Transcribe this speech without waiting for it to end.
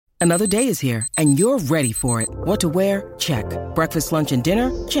Another day is here, and you're ready for it. What to wear? Check. Breakfast, lunch, and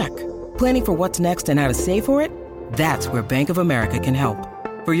dinner? Check. Planning for what's next and how to save for it? That's where Bank of America can help.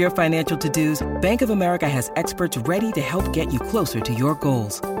 For your financial to-dos, Bank of America has experts ready to help get you closer to your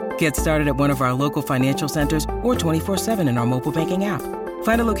goals. Get started at one of our local financial centers or 24/7 in our mobile banking app.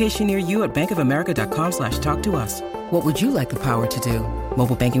 Find a location near you at bankofamerica.com/talktous. What would you like the power to do?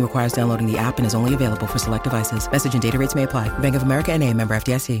 Mobile banking requires downloading the app and is only available for select devices. Message and data rates may apply. Bank of America N.A., member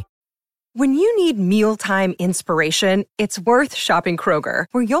FDIC. When you need mealtime inspiration, it's worth shopping Kroger,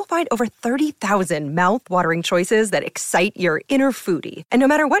 where you'll find over 30,000 mouth-watering choices that excite your inner foodie. And no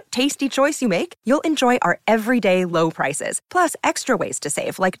matter what tasty choice you make, you'll enjoy our everyday low prices, plus extra ways to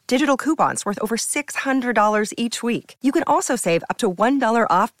save, like digital coupons worth over $600 each week. You can also save up to $1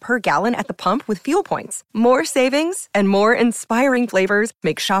 off per gallon at the pump with fuel points. More savings and more inspiring flavors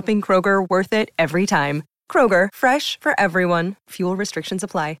make shopping Kroger worth it every time. Kroger, fresh for everyone. Fuel restrictions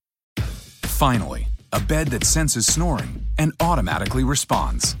apply. Finally, a bed that senses snoring and automatically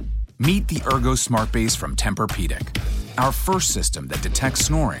responds. Meet the Ergo Smart Base from Tempur-Pedic, our first system that detects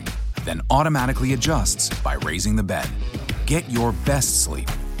snoring, then automatically adjusts by raising the bed. Get your best sleep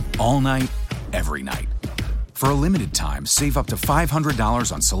all night, every night. For a limited time, save up to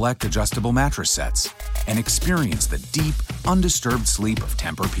 $500 on select adjustable mattress sets and experience the deep, undisturbed sleep of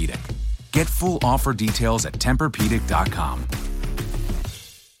Tempur-Pedic. Get full offer details at TempurPedic.com.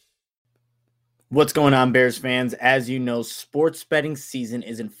 What's going on, Bears fans? As you know, sports betting season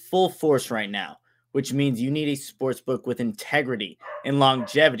is in full force right now, which means you need a sportsbook with integrity and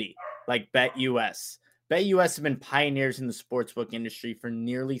longevity like BetUS. BetUS have been pioneers in the sportsbook industry for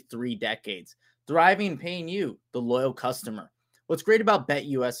nearly 3 decades, thriving and paying you, the loyal customer. What's great about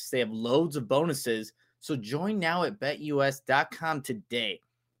BetUS is they have loads of bonuses, so join now at BetUS.com today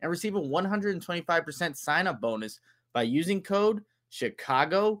and receive a 125% sign-up bonus by using code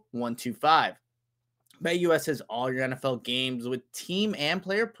Chicago125. BetUS has all your NFL games with team and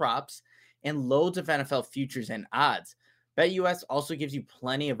player props and loads of NFL futures and odds. BetUS also gives you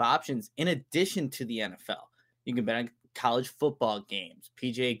plenty of options in addition to the NFL. You can bet on college football games,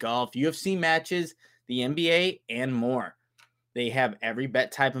 PGA golf, UFC matches, the NBA, and more. They have every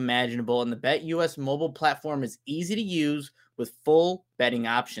bet type imaginable, and the BetUS mobile platform is easy to use with full betting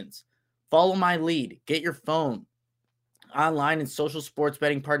options. Follow my lead. Get your phone, online, and social sports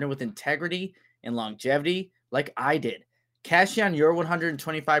betting partner with integrity and longevity like I did. Cash in on your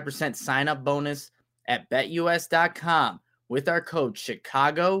 125% sign-up bonus at BetUS.com with our code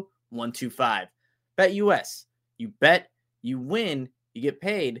Chicago125. BetUS. You bet, you win, you get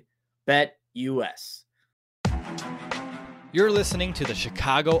paid. BetUS. You're listening to the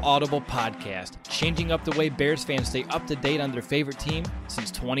Chicago Audible Podcast, changing up the way Bears fans stay up to date on their favorite team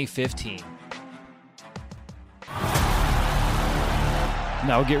since 2015.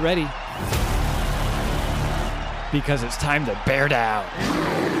 Now get ready, because it's time to bear down.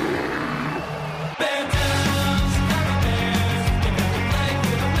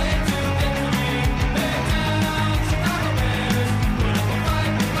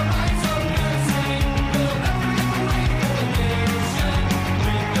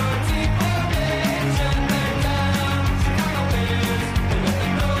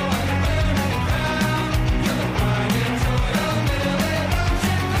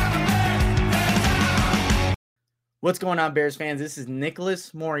 What's going on, Bears fans? This is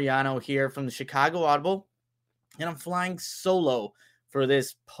Nicholas Moriano here from the Chicago Audible, and I'm flying solo for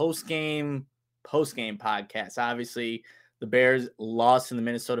this post-game podcast. Obviously, the Bears lost to the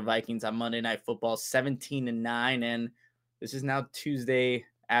Minnesota Vikings on Monday Night Football 17-9, and this is now Tuesday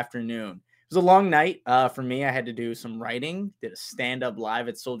afternoon. It was a long night for me. I had to do some writing, did a stand-up live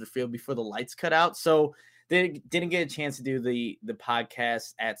at Soldier Field before the lights cut out, so didn't get a chance to do the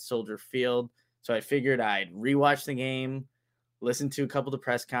podcast at Soldier Field. So I figured I'd rewatch the game, listen to a couple of the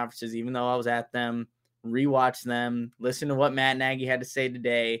press conferences, even though I was at them, rewatch them, listen to what Matt Nagy had to say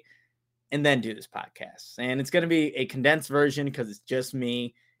today, and then do this podcast. And it's going to be a condensed version because it's just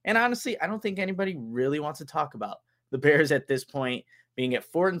me. And honestly, I don't think anybody really wants to talk about the Bears at this point, being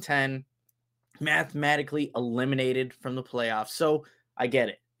at 4-10, mathematically eliminated from the playoffs. So I get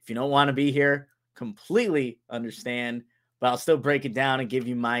it. If you don't want to be here, completely understand. But I'll still break it down and give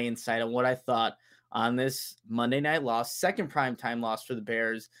you my insight on what I thought on this Monday night loss, second primetime loss for the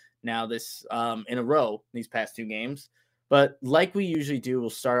Bears now this in a row, these past 2 games. But like we usually do, we'll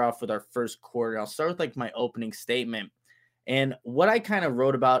start off with our first quarter. I'll start with like my opening statement. And what I kind of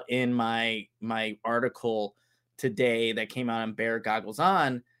wrote about in my article today that came out on Bear Goggles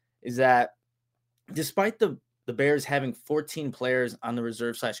On is that despite the Bears having 14 players on the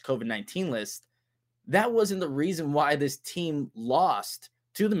reserve/COVID-19 list, that wasn't the reason why this team lost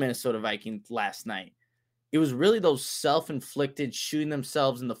to the Minnesota Vikings last night. It was really those self-inflicted shooting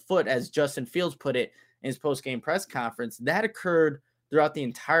themselves in the foot, as Justin Fields put it in his post-game press conference, that occurred throughout the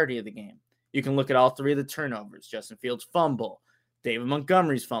entirety of the game. You can look at all three of the turnovers. Justin Fields' fumble, David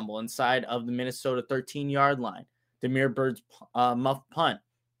Montgomery's fumble inside of the Minnesota 13-yard line, Damiere Byrd's muff punt.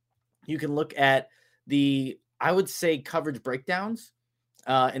 You can look at the, I would say, coverage breakdowns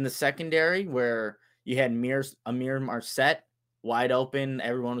in the secondary where you had Amir Marset wide open.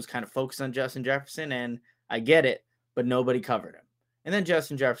 Everyone was kind of focused on Justin Jefferson, and I get it, but nobody covered him. And then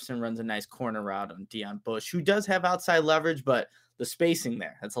Justin Jefferson runs a nice corner route on Deion Bush, who does have outside leverage, but the spacing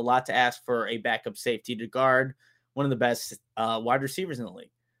there, that's a lot to ask for a backup safety to guard one of the best wide receivers in the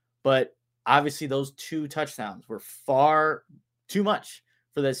league. But obviously those 2 touchdowns were far too much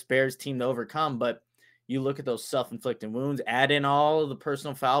for this Bears team to overcome. But you look at those self-inflicted wounds, add in all of the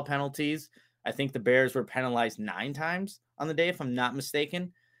personal foul penalties. I think the Bears were penalized 9 times on the day, if I'm not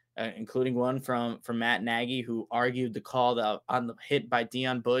mistaken, including one from Matt Nagy, who argued the call on the hit by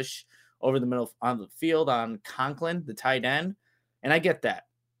Deion Bush over the middle on the field on Conklin, the tight end. And I get that.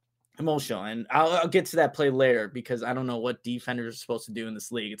 Emotional. And I'll get to that play later because I don't know what defenders are supposed to do in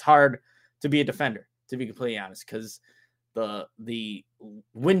this league. It's hard to be a defender, to be completely honest, because the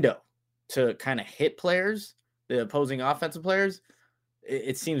window to kind of hit players, the opposing offensive players,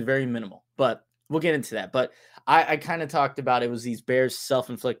 it seems very minimal. But we'll get into that. But I kind of talked about it was these Bears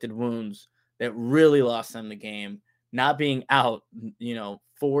self-inflicted wounds that really lost them the game, not being out,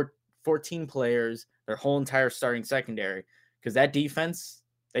 14 players, their whole entire starting secondary, because that defense,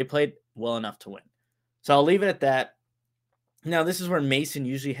 they played well enough to win. So I'll leave it at that. Now, this is where Mason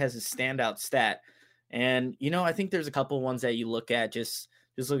usually has a standout stat. And, I think there's a couple ones that you look at just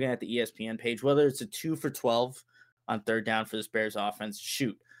looking at the ESPN page, whether it's a 2 for 12 on third down for this Bears offense,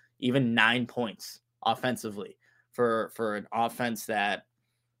 shoot, even 9 points offensively for an offense that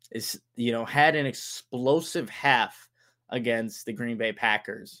is, had an explosive half against the Green Bay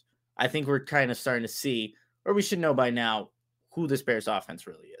Packers. I think we're kind of starting to see, or we should know by now, who this Bears offense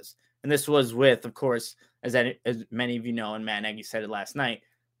really is. And this was with, of course, as many of you know, and Matt Nagy said it last night,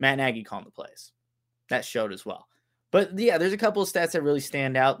 Matt Nagy calling the plays. That showed as well. But yeah, there's a couple of stats that really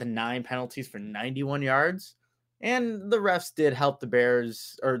stand out. The 9 penalties for 91 yards. And the refs did help the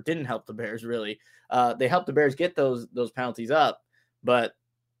Bears, or didn't help the Bears, really. They helped the Bears get those penalties up. But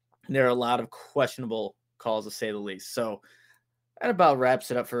there are a lot of questionable calls, to say the least. So that about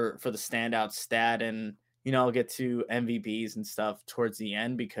wraps it up for the standout stat. And, I'll get to MVPs and stuff towards the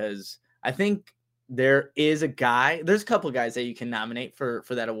end because I think there's a couple of guys that you can nominate for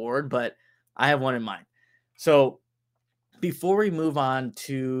that award, but I have one in mind. So before we move on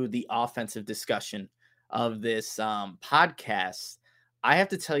to the offensive discussion of this podcast, I have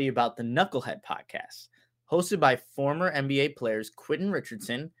to tell you about the Knucklehead podcast, hosted by former NBA players Quentin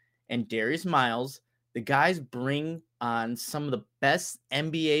Richardson and Darius Miles. The guys bring on some of the best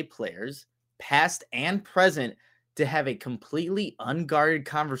NBA players, past and present, to have a completely unguarded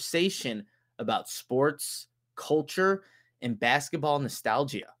conversation about sports, culture, and basketball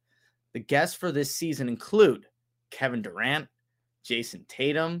nostalgia. The guests for this season include Kevin Durant, Jason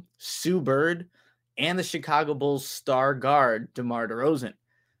Tatum, Sue Bird, and the Chicago Bulls star guard DeMar DeRozan.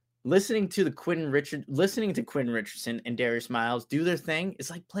 Listening to Quentin Richardson and Darius Miles do their thing is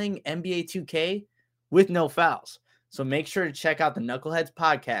like playing NBA 2K with no fouls. So make sure to check out the Knuckleheads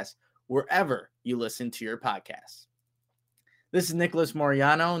podcast wherever you listen to your podcasts. This is Nicholas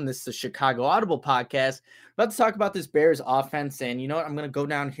Moriano, and this is the Chicago Audible podcast. I'm about to talk about this Bears offense, and you know what? I'm going to go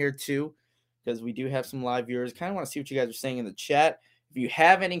down here too, because we do have some live viewers. Kind of want to see what you guys are saying in the chat. If you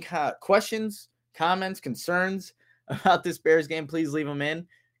have any questions, comments, concerns about this Bears game, please leave them in,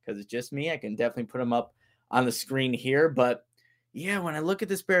 because it's just me. I can definitely put them up on the screen here. But yeah, when I look at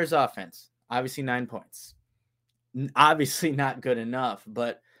this Bears offense, obviously 9 points. Obviously not good enough,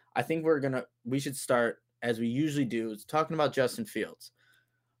 but I think we should start, as we usually do, is talking about Justin Fields.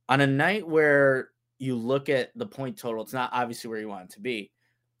 On a night where you look at the point total, it's not obviously where you want it to be,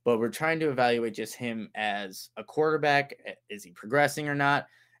 but we're trying to evaluate just him as a quarterback. Is he progressing or not?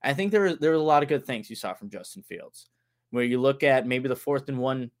 I think there were a lot of good things you saw from Justin Fields, where you look at maybe the 4th and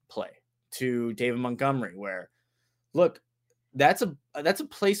 1 play to David Montgomery, where, look, that's a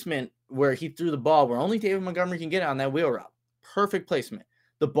placement where he threw the ball where only David Montgomery can get on that wheel route. Perfect placement.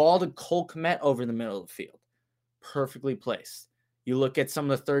 The ball to Cole Kmet over the middle of the field. Perfectly placed. You look at some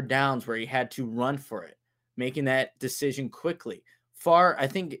of the third downs where he had to run for it, making that decision quickly. I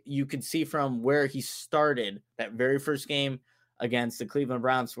think you could see from where he started that very first game against the Cleveland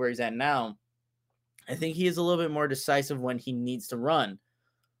Browns, where he's at now, I think he is a little bit more decisive when he needs to run.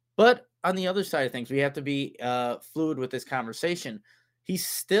 But on the other side of things, we have to be fluid with this conversation. he's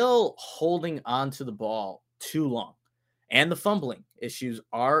still holding on to the ball too long. And the fumbling issues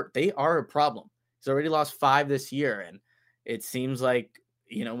are a problem. He's already lost 5 this year. And it seems like,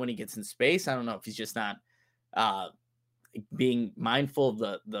 when he gets in space, I don't know if he's just not being mindful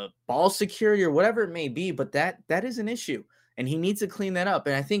of the ball security or whatever it may be, but that is an issue. And he needs to clean that up.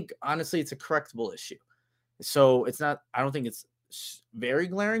 And I think, honestly, it's a correctable issue. So I don't think it's very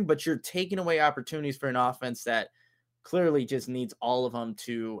glaring, but you're taking away opportunities for an offense that clearly just needs all of them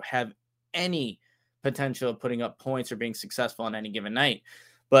to have any potential of putting up points or being successful on any given night.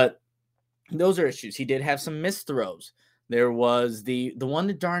 But those are issues. He did have some missed throws. There was the one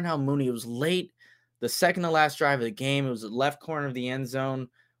to Darnell Mooney. It was late, the second to last drive of the game. It was the left corner of the end zone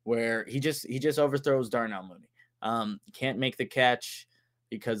where he just overthrows Darnell Mooney. Can't make the catch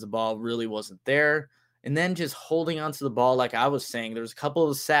because the ball really wasn't there. And then just holding onto the ball, like I was saying, there was a couple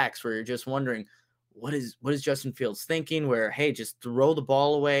of sacks where you're just wondering, what is Justin Fields thinking? Where, hey, just throw the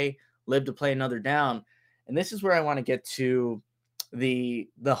ball away, live to play another down. And this is where I want to get to the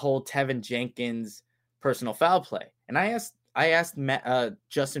whole Tevin Jenkins personal foul play. And I asked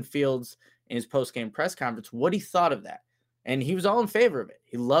Justin Fields in his post-game press conference what he thought of that. And he was all in favor of it.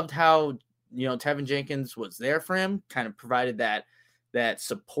 He loved how, Tevin Jenkins was there for him, kind of provided that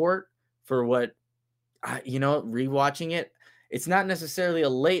support for what, rewatching it. It's not necessarily a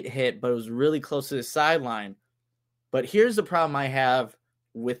late hit, but it was really close to the sideline. But here's the problem I have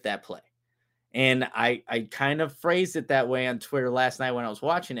with that play. And I kind of phrased it that way on Twitter last night when I was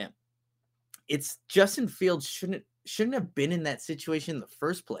watching it. It's Justin Fields shouldn't have been in that situation in the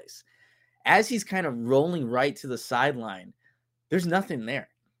first place. As he's kind of rolling right to the sideline, there's nothing there.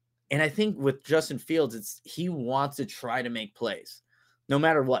 And I think with Justin Fields, he wants to try to make plays. No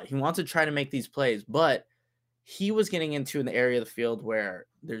matter what, he wants to try to make these plays, but he was getting into an area of the field where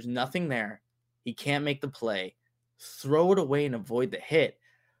there's nothing there. He can't make the play, throw it away and avoid the hit.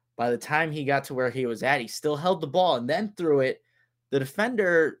 By the time he got to where he was at, he still held the ball and then threw it. The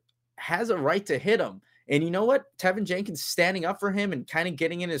defender has a right to hit him. And you know what? Tevin Jenkins standing up for him and kind of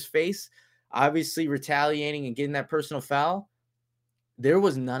getting in his face, obviously retaliating and getting that personal foul. There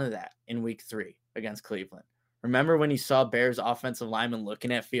was none of that in week 3 against Cleveland. Remember when you saw Bears offensive linemen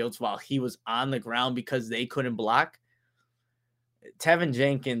looking at Fields while he was on the ground because they couldn't block? Tevin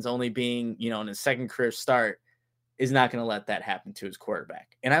Jenkins, only being, in his second career start, is not going to let that happen to his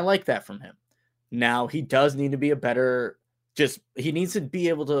quarterback. And I like that from him. Now, he does need to be he needs to be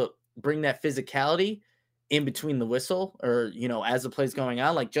able to bring that physicality in between the whistle or, as the play's going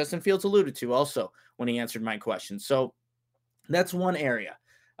on, like Justin Fields alluded to also when he answered my question. So that's one area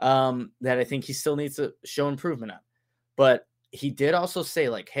that I think he still needs to show improvement on. But he did also say,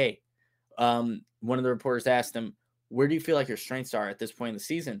 like, hey, one of the reporters asked him, where do you feel like your strengths are at this point in the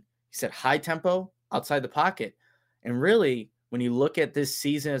season? He said, high tempo, outside the pocket. And really, when you look at this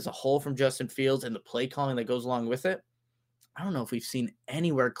season as a whole from Justin Fields and the play calling that goes along with it, I don't know if we've seen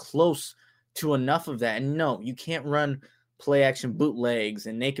anywhere close to enough of that. And no, you can't run play action bootlegs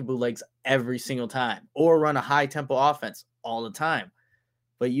and naked bootlegs every single time or run a high tempo offense all the time.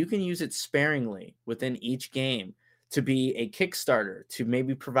 But you can use it sparingly within each game to be a kickstarter, to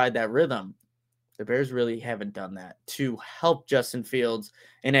maybe provide that rhythm. The Bears really haven't done that to help Justin Fields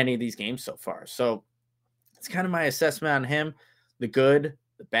in any of these games so far. So it's kind of my assessment on him. The good,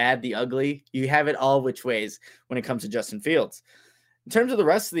 the bad, the ugly. You have it all which ways when it comes to Justin Fields. In terms of the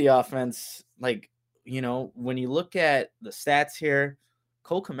rest of the offense, when you look at the stats here,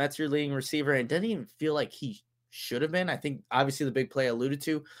 Cole Kmet's your leading receiver, and it doesn't even feel like he should have been. I think obviously the big play I alluded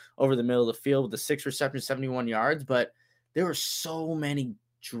to over the middle of the field with the 6 receptions, 71 yards, but there were so many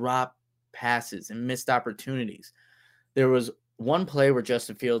drop passes and missed opportunities. There was one play where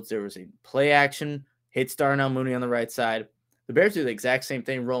Justin Fields, there was a play action, hits Darnell Mooney on the right side. The Bears do the exact same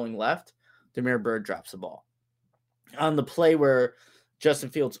thing, rolling left. Damiere Byrd drops the ball. On the play where Justin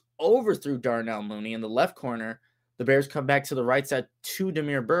Fields overthrew Darnell Mooney in the left corner, the Bears come back to the right side to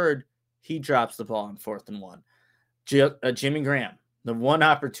Damiere Byrd. He drops the ball on 4th and 1. Jimmy Graham, the one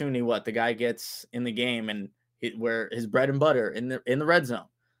opportunity the guy gets in the game and where his bread and butter in the red zone,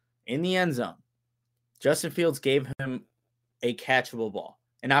 in the end zone, Justin Fields gave him a catchable ball,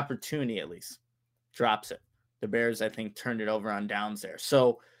 an opportunity at least, drops it. The Bears, I think, turned it over on downs there.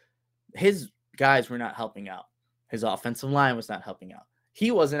 So his guys were not helping out. His offensive line was not helping out.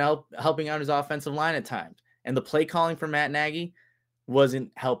 He wasn't helping out his offensive line at times. And the play calling for Matt Nagy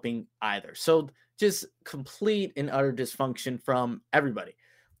wasn't helping either. So just complete and utter dysfunction from everybody.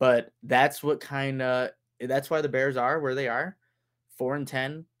 But that's why the Bears are where they are.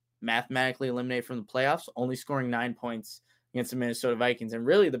 4-10, mathematically eliminated from the playoffs, only scoring 9 points against the Minnesota Vikings. And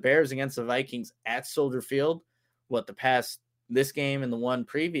really the Bears against the Vikings at Soldier Field, the past this game and the one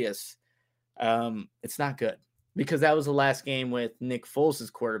previous, it's not good, because that was the last game with Nick Foles as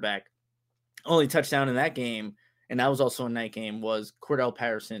quarterback. Only touchdown in that game, and that was also a night game, was Cordell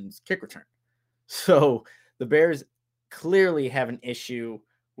Patterson's kick return. So the Bears clearly have an issue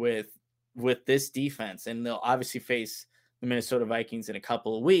with this defense, and they'll obviously face the Minnesota Vikings in a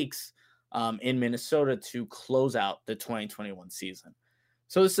couple of weeks in Minnesota to close out the 2021 season.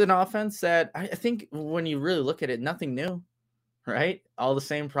 So it's an offense that I think when you really look at it, nothing new, right? All the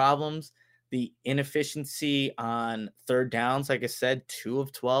same problems. The inefficiency on third downs, like I said, 2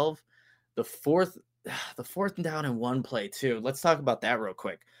 of 12. The fourth and down in one play too. Let's talk about that real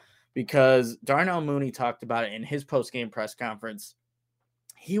quick, because Darnell Mooney talked about it in his post-game press conference.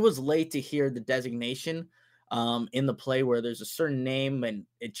 He was late to hear the designation in the play where there's a certain name and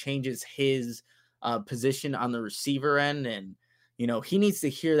it changes his position on the receiver end. And, he needs to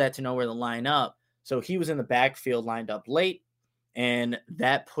hear that to know where to line up. So he was in the backfield lined up late, and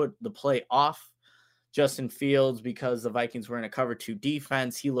that put the play off Justin Fields because the Vikings were in a cover 2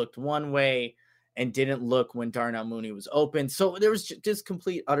 defense. He looked one way and didn't look when Darnell Mooney was open. So there was just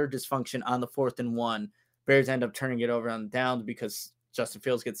complete, utter dysfunction on the 4th and 1. Bears end up turning it over on the downs because Justin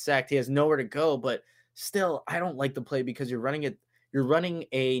Fields gets sacked. He has nowhere to go, but still, I don't like the play because you're running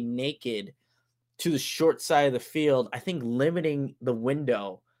a naked to the short side of the field, I think limiting the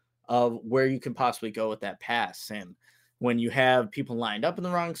window of where you can possibly go with that pass. And when you have people lined up in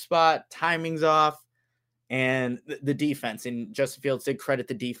the wrong spot, timing's off, and the defense, and Justin Fields did credit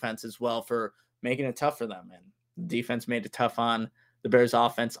the defense as well for making it tough for them. And the defense made it tough on the Bears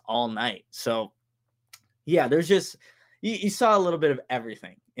offense all night. So yeah, there's just, you saw a little bit of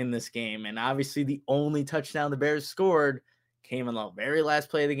everything in this game. And obviously the only touchdown the Bears scored came in the very last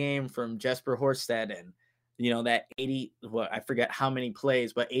play of the game from Jesper Horsted. And, that I forget how many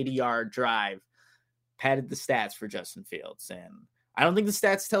plays, but 80-yard drive padded the stats for Justin Fields. And I don't think the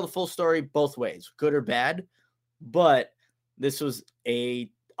stats tell the full story both ways, good or bad, but this was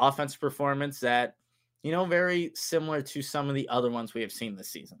a offensive performance that, very similar to some of the other ones we have seen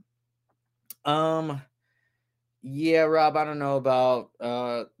this season. Yeah, Rob, I don't know about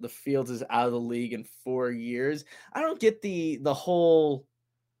the Fields is out of the league in 4 years. I don't get the whole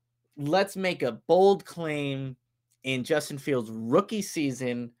let's make a bold claim in Justin Fields' rookie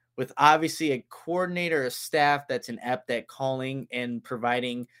season with obviously a coordinator, a staff that's inept at calling and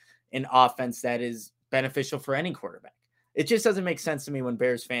providing an offense that is beneficial for any quarterback. It just doesn't make sense to me when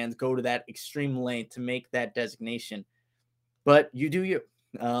Bears fans go to that extreme length to make that designation. But you do you.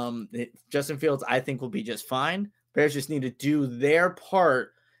 Justin Fields, I think, will be just fine. Bears just need to do their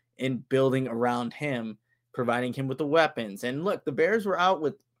part in building around him, providing him with the weapons. And look, the Bears were out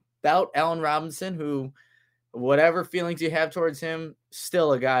without Allen Robinson, who, whatever feelings you have towards him,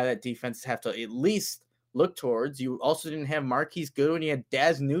 still a guy that defenses have to at least look towards. You also didn't have Marquise Goodwin. You had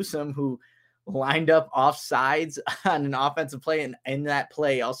Daz Newsome, who lined up off sides on an offensive play, and in that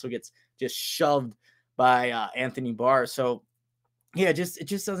play also gets just shoved by Anthony Barr. So yeah, it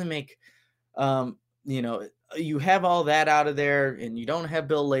just doesn't make, you have all that out of there, and you don't have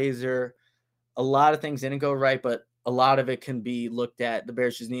Bill Lazor. A lot of things didn't go right, but a lot of it can be looked at. The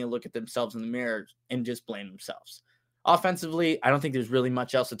Bears just need to look at themselves in the mirror and just blame themselves. Offensively, I don't think there's really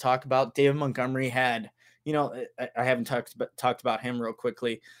much else to talk about. David Montgomery had, I haven't talked about him real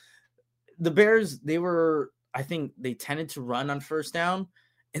quickly. The Bears, I think they tended to run on first down,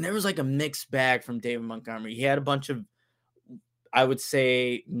 and there was like a mixed bag from David Montgomery. He had a bunch of, I would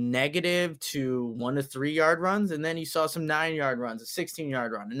say, negative to 1 to 3 yard runs. And then you saw some 9-yard runs, a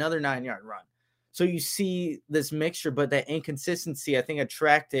 16-yard run, another 9-yard run. So you see this mixture, but that inconsistency, I think,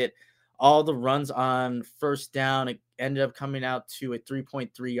 attracted all the runs on first down. It ended up coming out to a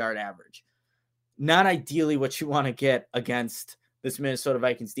 3.3 yard average. Not ideally what you want to get against this Minnesota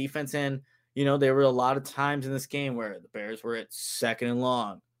Vikings defense. And, there were a lot of times in this game where the Bears were at 2nd and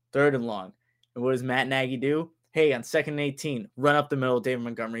long, 3rd and long. And what does Matt Nagy do? Hey, on 2nd and 18, run up the middle of David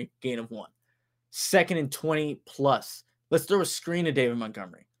Montgomery, gain of 1. 2nd and 20 plus. Let's throw a screen to David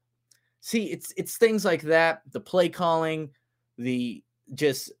Montgomery. See, it's things like that. The play calling, it's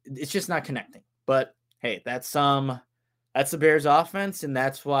just not connecting. But hey, that's the Bears offense, and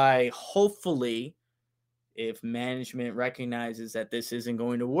that's why hopefully, if management recognizes that this isn't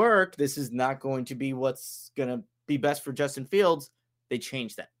going to work, this is not going to be what's going to be best for Justin Fields, they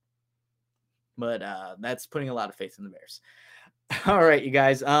change that. But that's putting a lot of faith in the Bears. All right, you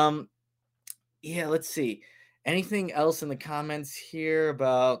guys. Yeah, let's see. Anything else in the comments here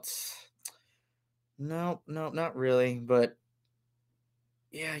about? No, not really. But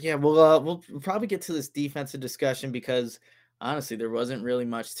yeah. We'll probably get to this defensive discussion because honestly, there wasn't really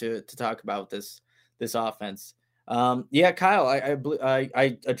much to talk about this offense. Yeah, Kyle,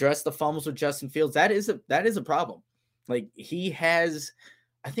 I addressed the fumbles with Justin Fields. That is a problem. Like, he has,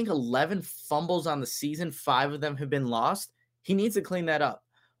 I think, 11 fumbles on the season. 5 of them have been lost. He needs to clean that up.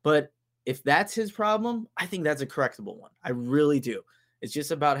 But if that's his problem, I think that's a correctable one. I really do. It's just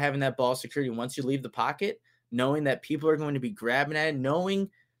about having that ball security once you leave the pocket, knowing that people are going to be grabbing at it, knowing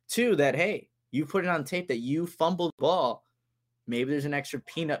too that, hey, you put it on tape that you fumbled the ball. Maybe there's an extra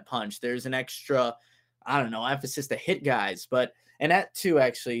peanut punch. There's an extra, I don't know, emphasis to hit guys. But, and that too,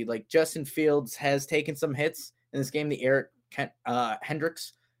 actually, like, Justin Fields has taken some hits in this game. The Eric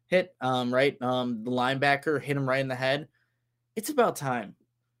Hendricks hit, right? The linebacker hit him right in the head. It's about time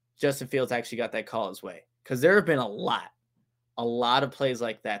Justin Fields actually got that call his way, because there have been a lot of plays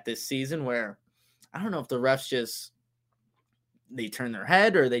like that this season where I don't know if the refs just, they turn their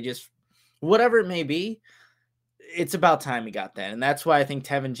head or they just, whatever it may be. It's about time he got that. And that's why I think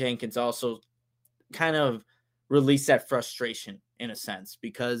Tevin Jenkins also kind of released that frustration in a sense,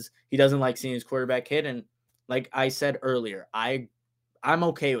 because he doesn't like seeing his quarterback hit. And like I said earlier, I'm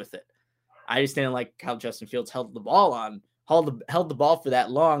okay with it. I just didn't like how Justin Fields held the ball for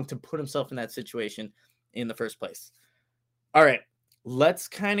that long to put himself in that situation in the first place. All right, let's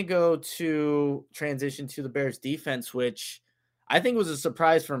kind of go to transition to the Bears defense, which I think was a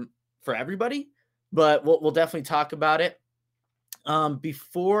surprise for everybody, but we'll definitely talk about it.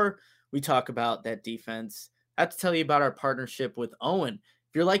 Before we talk about that defense, I have to tell you about our partnership with Owen.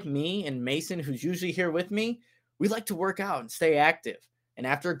 If you're like me and Mason, who's usually here with me, we like to work out and stay active. And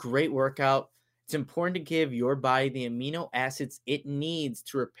after a great workout, it's important to give your body the amino acids it needs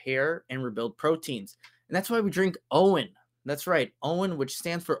to repair and rebuild proteins. And that's why we drink Owen. That's right, Owen, which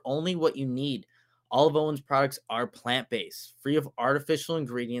stands for only what you need. All of Owen's products are plant-based, free of artificial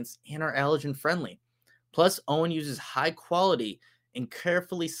ingredients, and are allergen-friendly. Plus, Owen uses high-quality and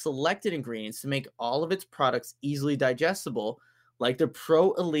carefully selected ingredients to make all of its products easily digestible, like the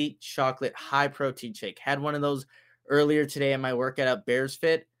Pro Elite Chocolate High Protein Shake. Had one of those earlier today at my workout at Bears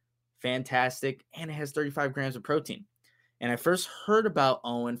Fit. Fantastic, and it has 35 grams of protein. And I first heard about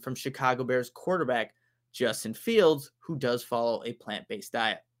Owen from Chicago Bears quarterback Justin Fields, who does follow a plant-based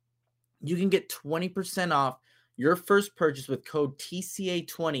diet. You can get 20% off your first purchase with code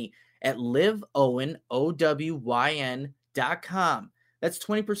TCA20 at liveowen.com. That's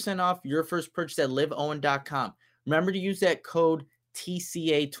 20% off your first purchase at liveowen.com. Remember to use that code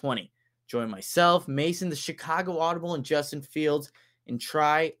TCA20. Join myself, Mason, the Chicago Audible, and Justin Fields, and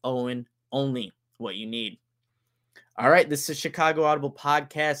try Owen, only what you need. All right, this is Chicago Audible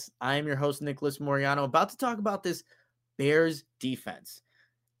Podcast. I am your host, Nicholas Moriano, about to talk about this Bears defense.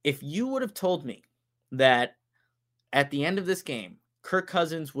 If you would have told me that at the end of this game, Kirk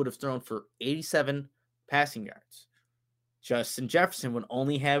Cousins would have thrown for 87 passing yards, Justin Jefferson would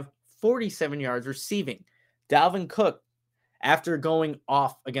only have 47 yards receiving, Dalvin Cook, after going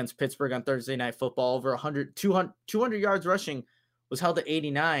off against Pittsburgh on Thursday Night Football, over 200 yards rushing, was held to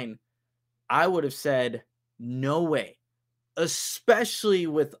 89, I would have said, no way, especially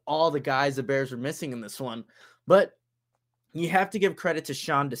with all the guys the Bears were missing in this one. But you have to give credit to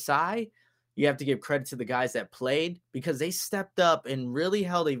Sean Desai. You have to give credit to the guys that played, because they stepped up and really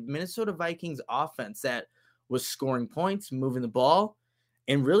held a Minnesota Vikings offense that was scoring points, moving the ball,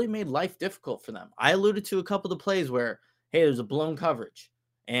 and really made life difficult for them. I alluded to a couple of the plays where, hey, there's a blown coverage,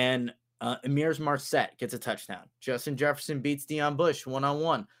 and Amir Marset gets a touchdown. Justin Jefferson beats Deion Bush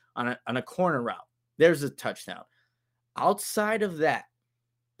one-on-one on a corner route. There's a touchdown. Outside of that,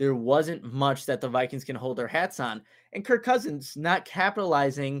 there wasn't much that the Vikings can hold their hats on. And Kirk Cousins not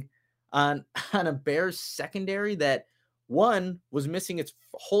capitalizing on a Bears secondary that, one, was missing its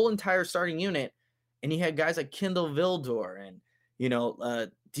whole entire starting unit. And you had guys like Kendall Vildor and,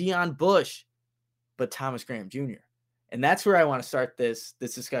 Deion Bush, but Thomas Graham Jr. And that's where I want to start this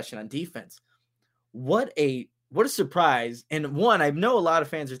discussion on defense. What a surprise. And one, I know a lot of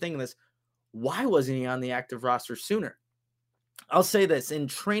fans are thinking this, why wasn't he on the active roster sooner? I'll say this, in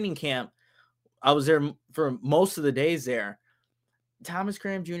training camp, I was there for most of the days there. Thomas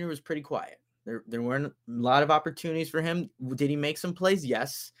Graham Jr. was pretty quiet. There weren't a lot of opportunities for him. Did he make some plays?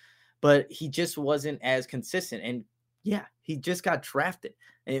 Yes, but he just wasn't as consistent. And yeah, he just got drafted.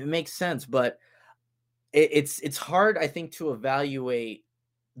 And it makes sense, but it's hard, I think, to evaluate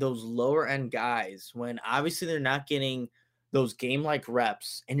those lower end guys when obviously they're not getting those game-like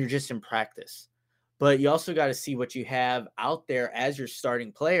reps and you're just in practice. But you also got to see what you have out there as your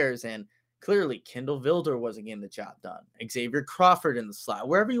starting players. And clearly, Kendall Vildor wasn't getting the job done. Xavier Crawford in the slot.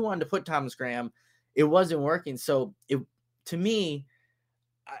 Wherever you wanted to put Thomas Graham, it wasn't working. So, to me,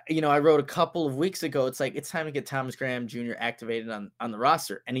 I wrote a couple of weeks ago, it's time to get Thomas Graham Jr. activated on the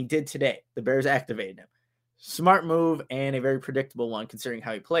roster. And he did today. The Bears activated him. Smart move and a very predictable one considering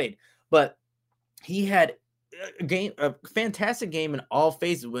how he played. But he had a fantastic game in all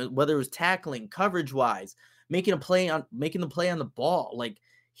phases, whether it was tackling, coverage wise, making the play on the ball. Like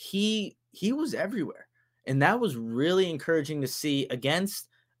he was everywhere. And that was really encouraging to see against,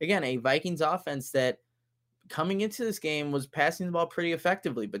 again, a Vikings offense that coming into this game was passing the ball pretty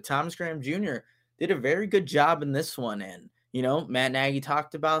effectively. But Thomas Graham Jr. did a very good job in this one. And, Matt Nagy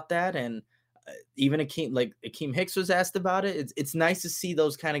talked about that. And even Akeem Hicks was asked about it. It's nice to see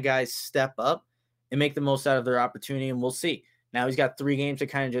those kind of guys step up and make the most out of their opportunity. And we'll see. Now he's got 3 games to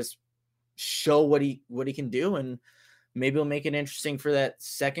kind of just show what he can do. And maybe he'll make it interesting for that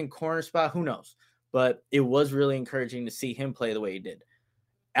second corner spot. Who knows? But it was really encouraging to see him play the way he did.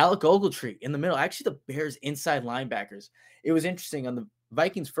 Alec Ogletree in the middle. Actually, the Bears inside linebackers. It was interesting. On the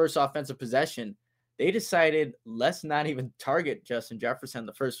Vikings' first offensive possession, they decided let's not even target Justin Jefferson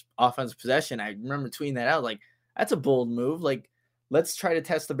the first offensive possession. I remember tweeting that out. Like, that's a bold move. Like, let's try to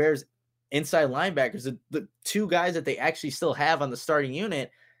test the Bears' inside linebackers, the 2 guys that they actually still have on the starting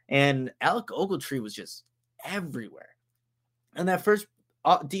unit. And Alec Ogletree was just everywhere. And that first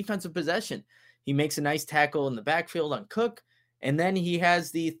defensive possession, he makes a nice tackle in the backfield on Cook. And then he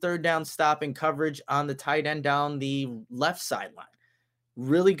has the third down stop in coverage on the tight end down the left sideline.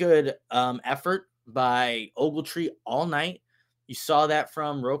 Really good effort by Ogletree all night. You saw that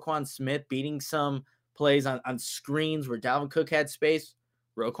from Roquan Smith beating some plays on screens where Dalvin Cook had space.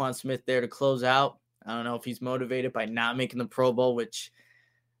 Roquan Smith there to close out. I don't know if he's motivated by not making the Pro Bowl, which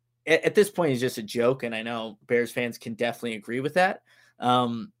at this point is just a joke. And I know Bears fans can definitely agree with that.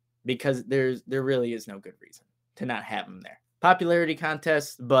 Because there really is no good reason to not have him there. Popularity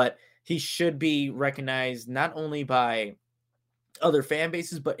contest, but he should be recognized not only by other fan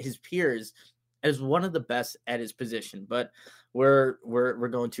bases, but his peers as one of the best at his position. But we're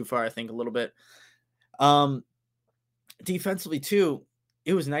going too far, I think, a little bit. Defensively, too,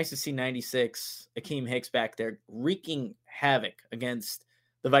 it was nice to see 96 Akeem Hicks back there wreaking havoc against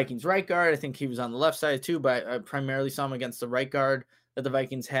the Vikings right guard. I think he was on the left side, too, but I primarily saw him against the right guard that the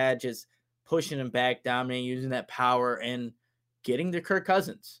Vikings had, just pushing him back, dominating, using that power, and getting to Kirk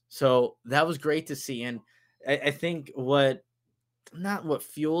Cousins. So that was great to see. And I think not what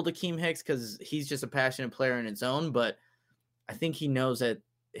fueled Akeem Hicks, because he's just a passionate player in his own, but I think he knows that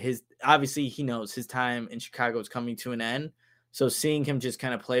he knows his time in Chicago is coming to an end. So seeing him just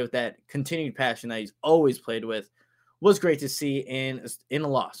kind of play with that continued passion that he's always played with was great to see in a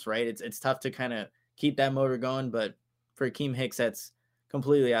loss, right? It's tough to kind of keep that motor going, but for Akeem Hicks, that's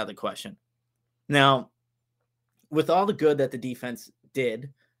completely out of the question. Now, with all the good that the defense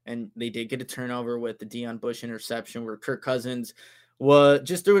did, and they did get a turnover with the Deion Bush interception where Kirk Cousins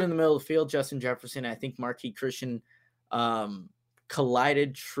just threw it in the middle of the field. Justin Jefferson, I think Marquise Christian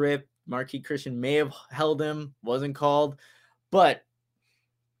collided, tripped. Marquise Christian may have held him, wasn't called. But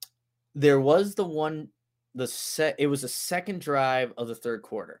there was it was the second drive of the third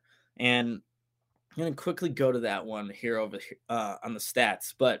quarter. And I'm going to quickly go to that one here on the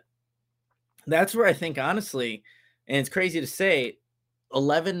stats. But that's where I think, honestly, and it's crazy to say,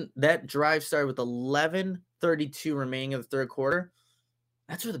 that drive started with 11:32 remaining of the third quarter.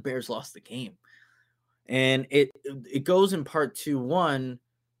 That's where the Bears lost the game. And it goes in part to, one,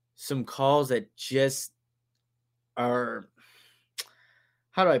 some calls that just are,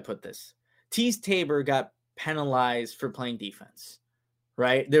 how do I put this? Tease Tabor got penalized for playing defense,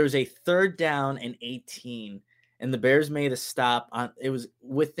 right? There was a 3rd down and 18, and the Bears made a stop it was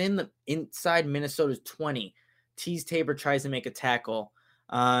inside Minnesota's 20. Tease Tabor tries to make a tackle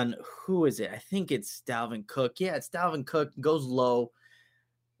on, who is it? I think it's Dalvin Cook. Yeah, it's Dalvin Cook. Goes low.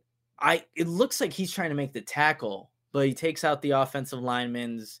 It looks like he's trying to make the tackle, but he takes out the offensive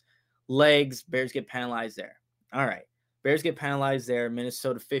lineman's legs. Bears get penalized there. All right. Bears get penalized there.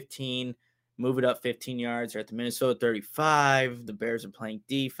 Minnesota 15. Move it up 15 yards. They're at the Minnesota 35. The Bears are playing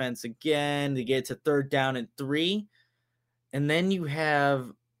defense again. They get to 3rd down and 3. And then you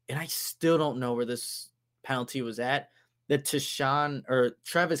have, and I still don't know where this penalty was at, the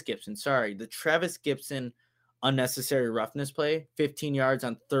Travis Gibson unnecessary roughness play, 15 yards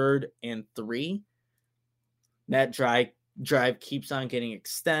on 3rd and 3. That drive keeps on getting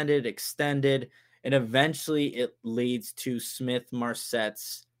extended, and eventually it leads to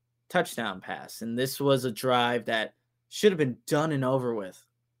Smith-Marsette's touchdown pass. And this was a drive that should have been done and over with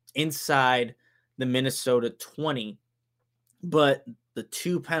inside the Minnesota 20. But the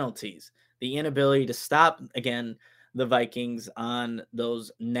 2 penalties, the inability to stop, again, the Vikings on those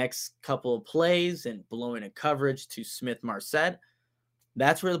next couple of plays and blowing a coverage to Smith-Marsette,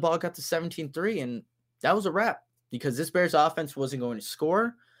 that's where the ball got to 17-3, and that was a wrap because this Bears offense wasn't going to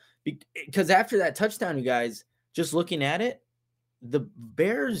score. Because after that touchdown, you guys, just looking at it, the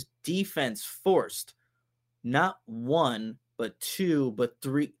Bears defense forced not one, but two, but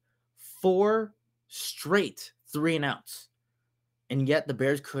three, four straight 3-and-outs. And yet the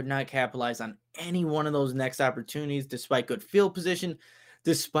Bears could not capitalize on any one of those next opportunities, despite good field position,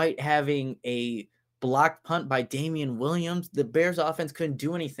 despite having a blocked punt by Damian Williams. The Bears offense couldn't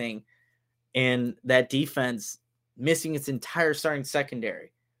do anything. And that defense, missing its entire starting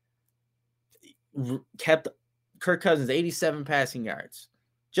secondary, kept Kirk Cousins 87 passing yards.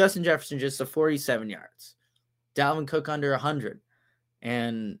 Justin Jefferson just 47 yards. Dalvin Cook under 100.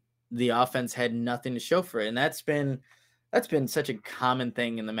 And the offense had nothing to show for it. And that's been such a common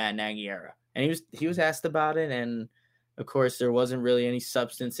thing in the Matt Nagy era. And he was asked about it, and of course there wasn't really any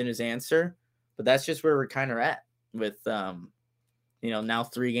substance in his answer. But that's just where we're kind of at with now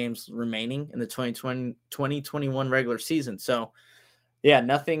 3 games remaining in the 2021 regular season. So yeah,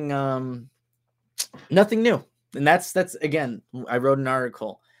 nothing new. And that's again, I wrote an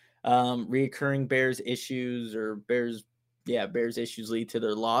article, reoccurring Bears issues Bears issues lead to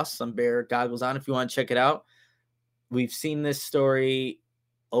their loss. Some Bear goggles on if you want to check it out. We've seen this story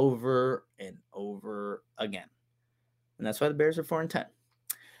over and over again. And that's why the Bears are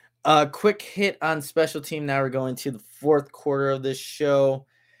 4-10. Quick hit on special team. Now we're going to the fourth quarter of this show.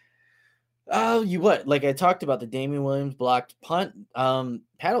 Like I talked about, the Damian Williams blocked punt.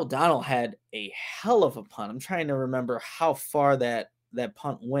 Pat O'Donnell had a hell of a punt. I'm trying to remember how far that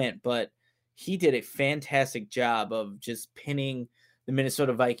punt went, but he did a fantastic job of just pinning the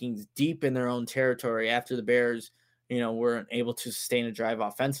Minnesota Vikings deep in their own territory after the Bears, weren't able to sustain a drive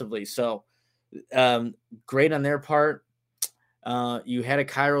offensively. So great on their part. You had a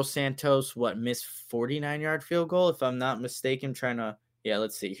Cairo Santos, missed 49-yard field goal, if I'm not mistaken.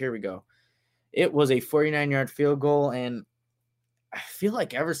 Let's see. Here we go. It was a 49-yard field goal, and I feel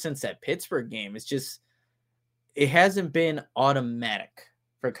like ever since that Pittsburgh game, it hasn't been automatic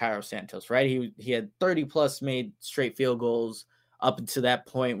for Cairo Santos, right? He had 30-plus made straight field goals up until that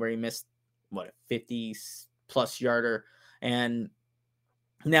point where he missed, a 50-plus yarder. And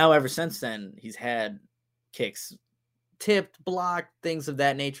now ever since then, he's had kicks tipped, blocked, things of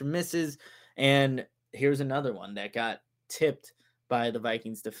that nature, misses. And here's another one that got tipped by the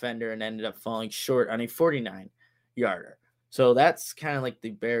Vikings defender and ended up falling short on a 49-yarder. So that's kind of like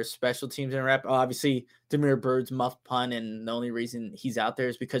the Bears special teams in wrap. Obviously, Damiere Byrd's muffed punt, and the only reason he's out there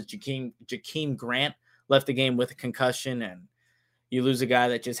is because Jakeem Grant left the game with a concussion, and you lose a guy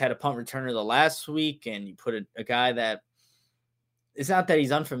that just had a punt returner the last week, and you put a guy that it's not that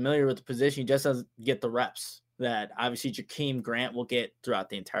he's unfamiliar with the position, he just doesn't get the reps that obviously Jakeem Grant will get throughout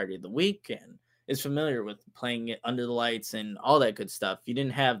the entirety of the week and is familiar with playing it under the lights and all that good stuff. You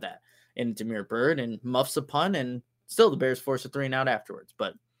didn't have that in Damiere Byrd, and muffs a punt, and still the Bears force a 3-and-out afterwards.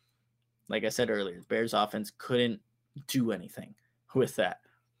 But like I said earlier, the Bears offense couldn't do anything with that.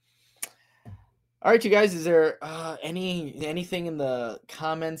 All right, you guys, is there anything in the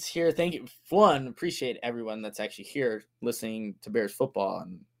comments here? Thank you. One, appreciate everyone that's actually here listening to Bears football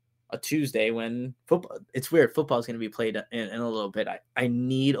on a Tuesday when football. It's weird. Football is going to be played in a little bit. I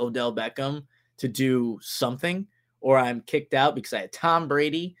need Odell Beckham to do something, or I'm kicked out, because I had Tom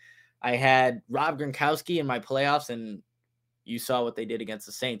Brady. I had Rob Gronkowski in my playoffs, and you saw what they did against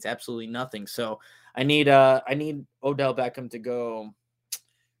the Saints. Absolutely nothing. So I need Odell Beckham to go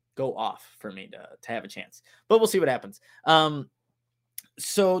off for me to have a chance. But we'll see what happens.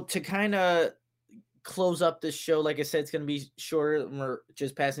 So to kind of close up this show, like I said, it's going to be shorter. We're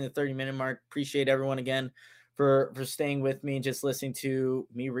just passing the 30-minute mark. Appreciate everyone again for staying with me and just listening to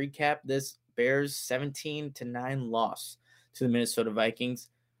me recap this Bears 17-9 loss to the Minnesota Vikings.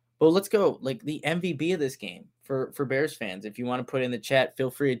 But let's go, like, the MVP of this game for Bears fans. If you want to put it in the chat, feel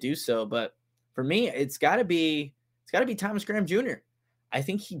free to do so. But for me, it's got to be Thomas Graham Jr. I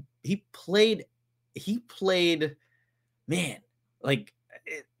think he played, man, like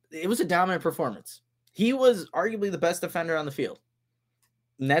it was a dominant performance. He was arguably the best defender on the field.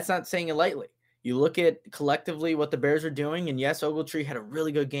 And that's not saying it lightly. You look at collectively what the Bears are doing, and yes, Ogletree had a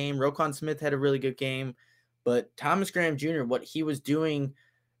really good game. Roquan Smith had a really good game. But Thomas Graham Jr., what he was doing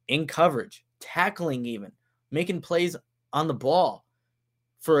in coverage, tackling even, making plays on the ball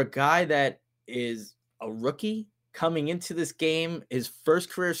for a guy that is a rookie coming into this game, his first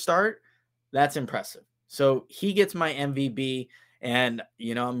career start, that's impressive. So he gets my MVP, and,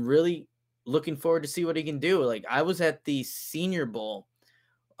 I'm really looking forward to see what he can do. Like, I was at the Senior Bowl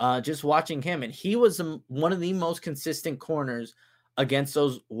just watching him, and he was one of the most consistent corners against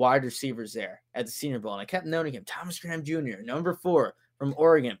those wide receivers there at the Senior Bowl. And I kept noting him, Thomas Graham Jr., number 4 from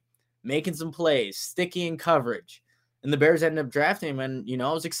Oregon, making some plays, sticky in coverage. And the Bears ended up drafting him, and,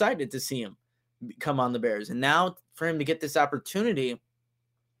 I was excited to see him come on the Bears. And now for him to get this opportunity,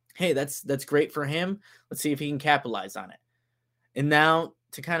 hey, that's great for him. Let's see if he can capitalize on it. And now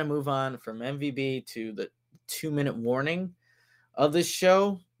to kind of move on from MVB to the 2-minute warning of this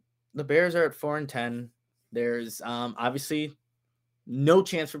show, the Bears are at 4-10. There's obviously no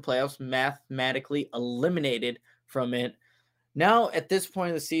chance for playoffs, mathematically eliminated from it. Now, at this point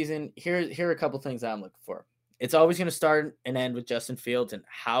of the season, here are a couple things I'm looking for. It's always going to start and end with Justin Fields and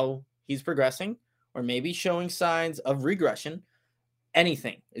how he's progressing, or maybe showing signs of regression.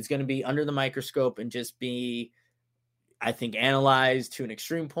 Anything is going to be under the microscope and just be, I think, analyzed to an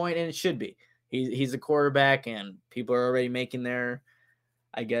extreme point, and it should be. He's a quarterback, and people are already making their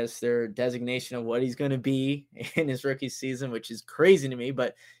designation of what he's going to be in his rookie season, which is crazy to me,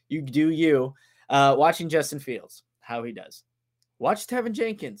 but you do you. Watching Justin Fields, how he does. Watch Tevin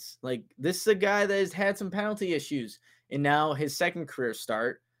Jenkins. Like, this is a guy that has had some penalty issues, and now his second career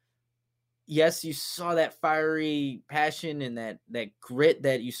start. Yes, you saw that fiery passion and that grit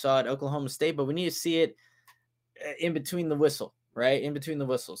that you saw at Oklahoma State, but we need to see it in between the whistle, right? In between the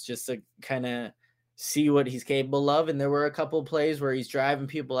whistles, just to kind of see what he's capable of. And there were a couple of plays where he's driving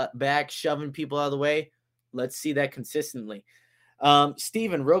people back, shoving people out of the way. Let's see that consistently.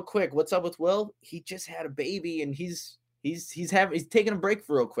 Steven, real quick, what's up with Will? He just had a baby, and he's taking a break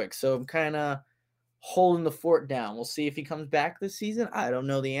for real quick. So I'm kind of holding the fort down. We'll see if he comes back this season. I don't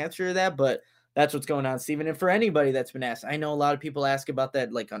know the answer to that, but that's what's going on, Steven. And for anybody that's been asked, I know a lot of people ask about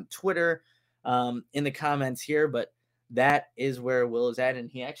that, like on Twitter, in the comments here, but that is where Will is at.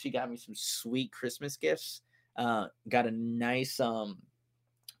 And he actually got me some sweet Christmas gifts. Got a nice, a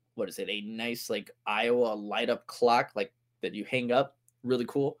nice like Iowa light up clock, like that you hang up, really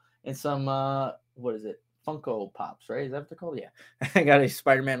cool. And some, Funko Pops, right? Is that what they're called? Yeah. I got a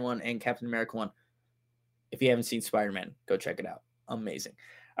Spider-Man one and Captain America one. If you haven't seen Spider-Man, go check it out. Amazing.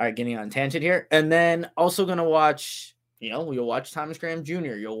 All right, getting on a tangent here. And then also going to watch, you'll watch Thomas Graham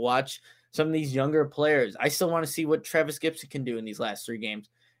Jr. You'll watch some of these younger players. I still want to see what Travis Gibson can do in these last 3 games.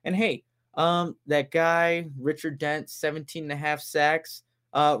 And hey, that guy, Richard Dent, 17.5 sacks.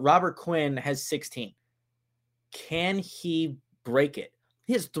 Robert Quinn has 16. Can he break it?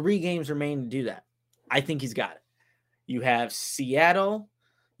 He has 3 games remaining to do that. I think he's got it. You have Seattle.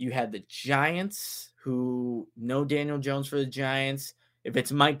 You have the Giants, who no Daniel Jones for the Giants. If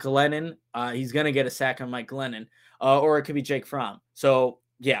it's Mike Glennon, he's going to get a sack on Mike Glennon, or it could be Jake Fromm. So,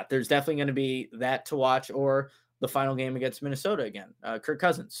 yeah, there's definitely going to be that to watch, or the final game against Minnesota again, Kirk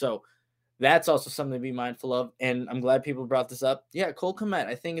Cousins. So that's also something to be mindful of, and I'm glad people brought this up. Yeah, Cole Kmet,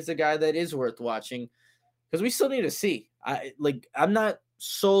 I think, is a guy that is worth watching because we still need to see. I'm not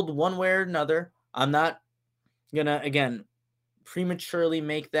sold one way or another. I'm not going to, again, prematurely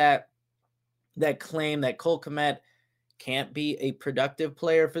make that claim that Cole Kmet can't be a productive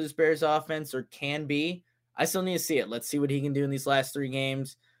player for this Bears offense, or can be. I still need to see it. Let's see what he can do in these last 3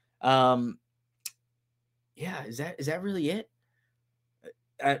 games. Is that really it?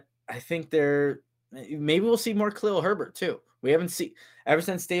 I think maybe we'll see more Khalil Herbert too. We haven't seen, ever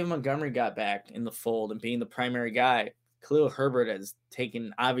since David Montgomery got back in the fold and being the primary guy, Khalil Herbert has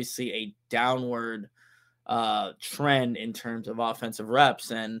taken obviously a downward trend in terms of offensive reps.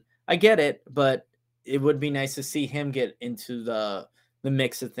 And I get it, but it would be nice to see him get into the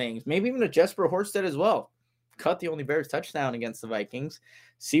mix of things. Maybe even a Jesper Horsted as well. Caught the only Bears touchdown against the Vikings.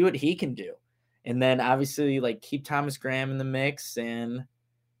 See what he can do. And then obviously keep Thomas Graham in the mix. And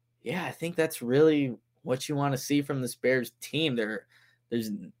yeah, I think that's really what you want to see from this Bears team.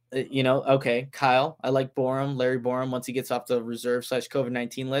 There's okay, Kyle. I like Borum, Larry Borum, once he gets off the reserve /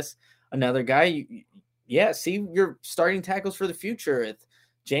 COVID-19 list. Another guy, see your starting tackles for the future with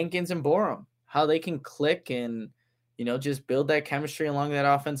Jenkins and Borum, how they can click and, just build that chemistry along that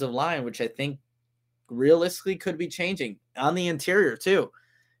offensive line, which I think realistically could be changing on the interior too.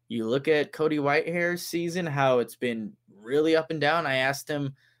 You look at Cody Whitehair's season, how it's been really up and down. I asked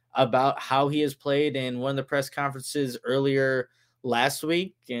him about how he has played in one of the press conferences earlier last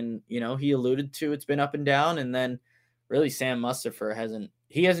week, and, he alluded to it's been up and down. And then really Sam Mustipher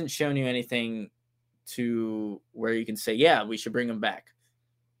hasn't shown you anything to where you can say, yeah, we should bring him back.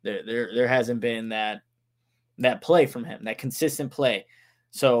 There hasn't been that play from him, that consistent play.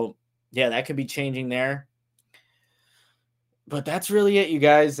 So yeah, that could be changing there. But that's really it, you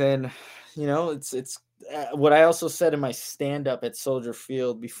guys. And it's what I also said in my stand-up at Soldier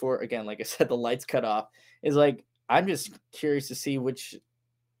Field before, again, like I said, the lights cut off, is I'm just curious to see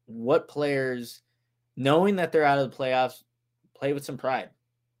what players, knowing that they're out of the playoffs, play with some pride.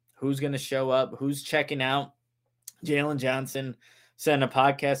 Who's going to show up? Who's checking out? Jalen Johnson said in a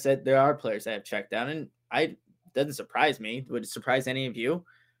podcast that there are players that have checked out, and I doesn't surprise me. Would it surprise any of you?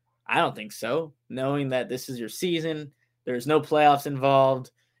 I don't think so. Knowing that this is your season, there's no playoffs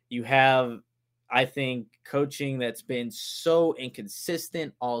involved. You have, I think, coaching that's been so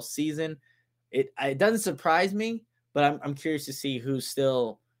inconsistent all season. It doesn't surprise me, but I'm curious to see who's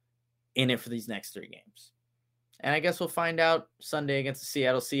still in it for these next 3 games. And I guess we'll find out Sunday against the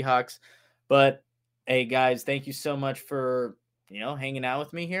Seattle Seahawks. But hey, guys, thank you so much for, hanging out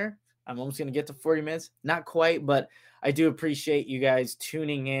with me here. I'm almost going to get to 40 minutes. Not quite, but I do appreciate you guys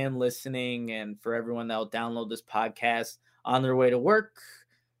tuning in, listening, and for everyone that will download this podcast on their way to work,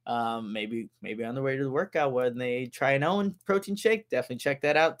 maybe on their way to the workout when they try an Owen protein shake. Definitely check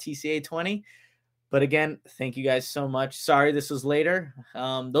that out, TCA 20. But again, thank you guys so much. Sorry this was later.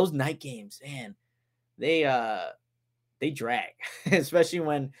 Those night games, man, they drag, especially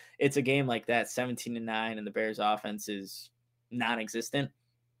when it's a game like that, 17-9, and the Bears offense is non-existent.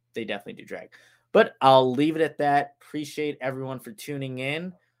 They definitely do drag. But I'll leave it at that. Appreciate everyone for tuning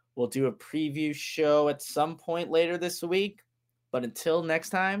in. We'll do a preview show at some point later this week. But until next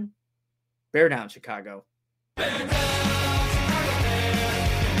time, bear down, Chicago. Bear down!